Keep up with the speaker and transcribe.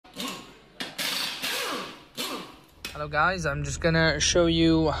Hello guys, I'm just gonna show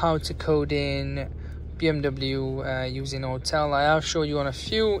you how to code in BMW using AUTEL. I have shown you on a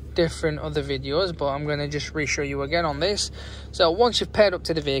few different other videos, but I'm gonna just re-show you again on this. So once you've paired up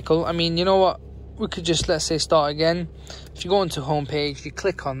to the vehicle, I mean, you know what, we could just, let's say, start again. If you go into home page, you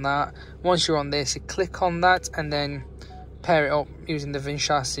click on that. Once you're on this, you click on that and then pair it up using the VIN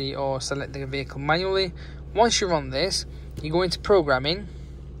chassis or select the vehicle manually. Once you're on this, you go into programming.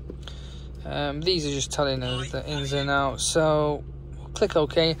 These are just telling us the ins and outs, so we'll click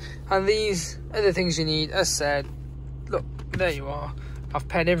OK, and these are the things you need. As said, look, there you are. I've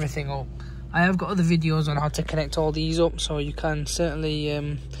paired everything up. I have got other videos on how to connect all these up, so you can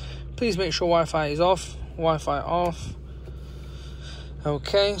certainly please make sure Wi-Fi is off. Wi-Fi off.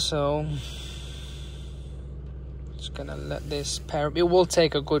 Okay, so just gonna let this pair up. It will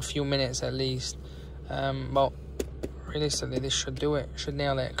take a good few minutes at least, but realistically this should do it, should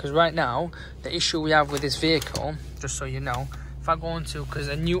nail it. Because right now the issue we have with this vehicle, just so you know, if I go into, because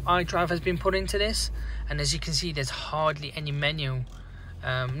a new iDrive has been put into this, and as you can see there's hardly any menu,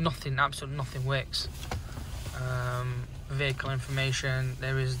 nothing, absolutely nothing works. Vehicle information,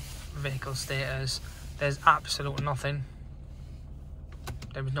 there is vehicle status, there's absolute nothing.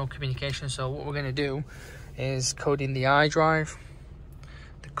 There is no communication. So what we're going to do is code in the iDrive,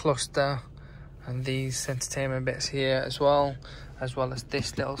 the cluster, and these entertainment bits here as well as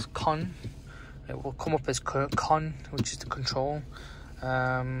this little con. It will come up as con, which is the control.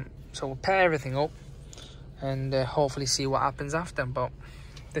 So we'll pair everything up and hopefully see what happens after. But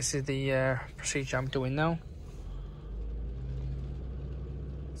this is the procedure I'm doing now.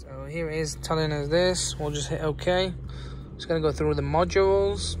 So here it is telling us this. We'll just hit OK. It's going to go through the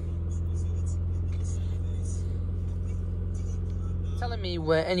modules, telling me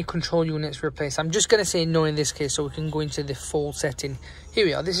where any control units replaced. I'm just going to say no in this case, so we can go into the full setting. Here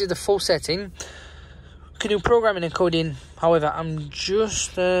we are. This is the full setting. We can do programming and coding. However, I'm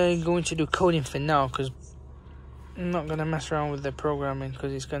just going to do coding for now, because I'm not going to mess around with the programming,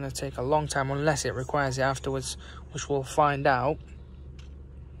 because it's going to take a long time unless it requires it afterwards, which we'll find out.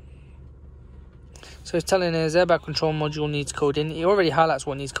 So it's telling us airbag control module needs coding. It already highlights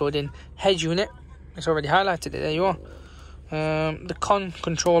what needs coding. Head unit, it's already highlighted it. There you are. The con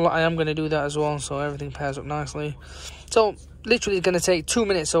controller, I am going to do that as well, so everything pairs up nicely. So literally it's going to take 2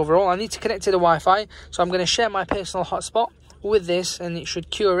 minutes overall. I need to connect to the Wi-Fi, so I'm going to share my personal hotspot with this, and it should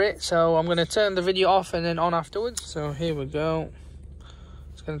cure it. So I'm going to turn the video off and then on afterwards. So here we go.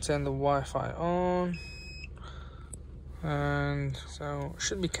 It's going to turn the Wi-Fi on, and so it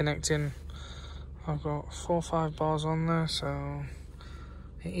should be connecting. I've got 4 or 5 bars on there, so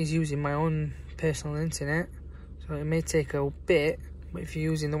it is using my own personal internet. So it may take a bit, but if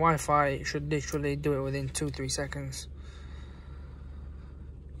you're using the Wi-Fi, it should literally do it within 2-3 seconds.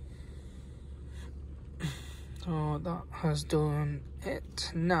 So that has done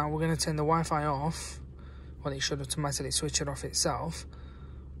it. Now we're going to turn the Wi-Fi off. Well, it should automatically switch it off itself.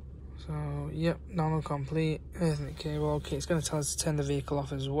 So, yep, download complete. Ethernet cable. Okay, it's going to tell us to turn the vehicle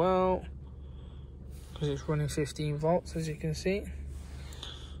off as well, because it's running 15 volts, as you can see.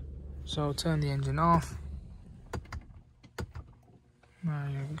 So turn the engine off. There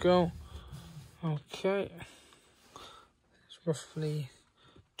you go. Okay, it's roughly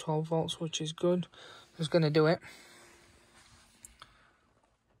 12 volts, which is good. It's going to do it,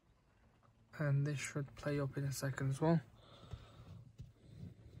 and this should play up in a second as well.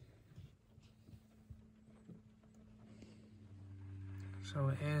 So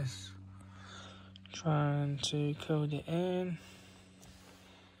it is trying to code it in.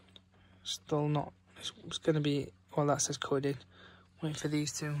 Still not. It's going to be, well, that says coded. Wait for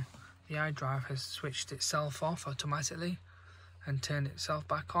these two. The iDrive has switched itself off automatically and turned itself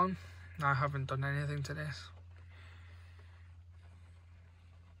back on. I haven't done anything to this.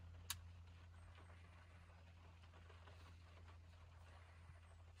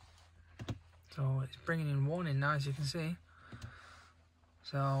 So it's bringing in warning now, as you can see.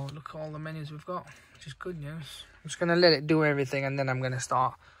 So look at all the menus we've got, which is good news. I'm just going to let it do everything, and then I'm going to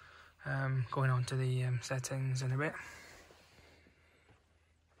start going on to the settings in a bit.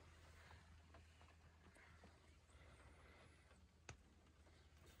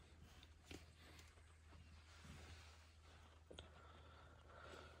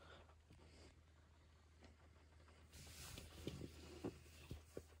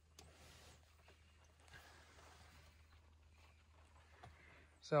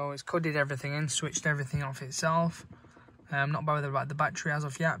 So it's coded everything in, switched everything off itself. I'm not bothered about the battery as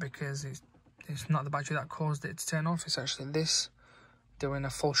of yet, because it's not the battery that caused it to turn off. It's actually this doing a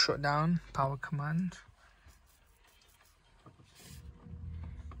full shutdown power command.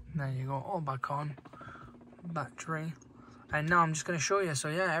 There you go, all back on. battery. And now I'm just going to show you. So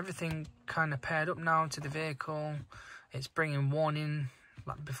yeah, everything kind of paired up now to the vehicle. It's bringing warning.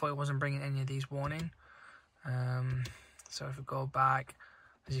 Like before, it wasn't bringing any of these warning. So if we go back,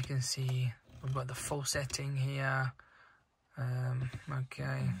 as you can see, we've got the full setting here.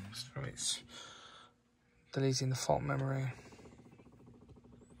 Okay, so it's deleting the fault memory.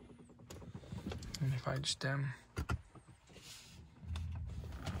 And if I just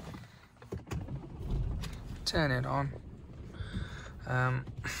turn it on,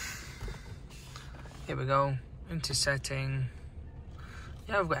 here we go, into setting.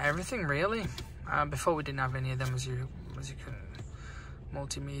 Yeah, I've got everything really. Before we didn't have any of them, as you can,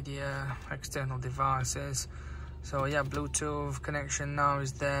 multimedia, external devices. So yeah, Bluetooth connection now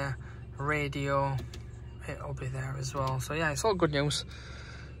is there, radio, it'll be there as well. So yeah, it's all good news.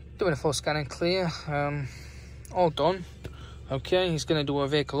 Doing a full scan and clear, all done. Okay, he's gonna do a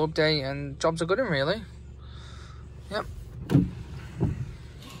vehicle update and jobs are good and really. Yep.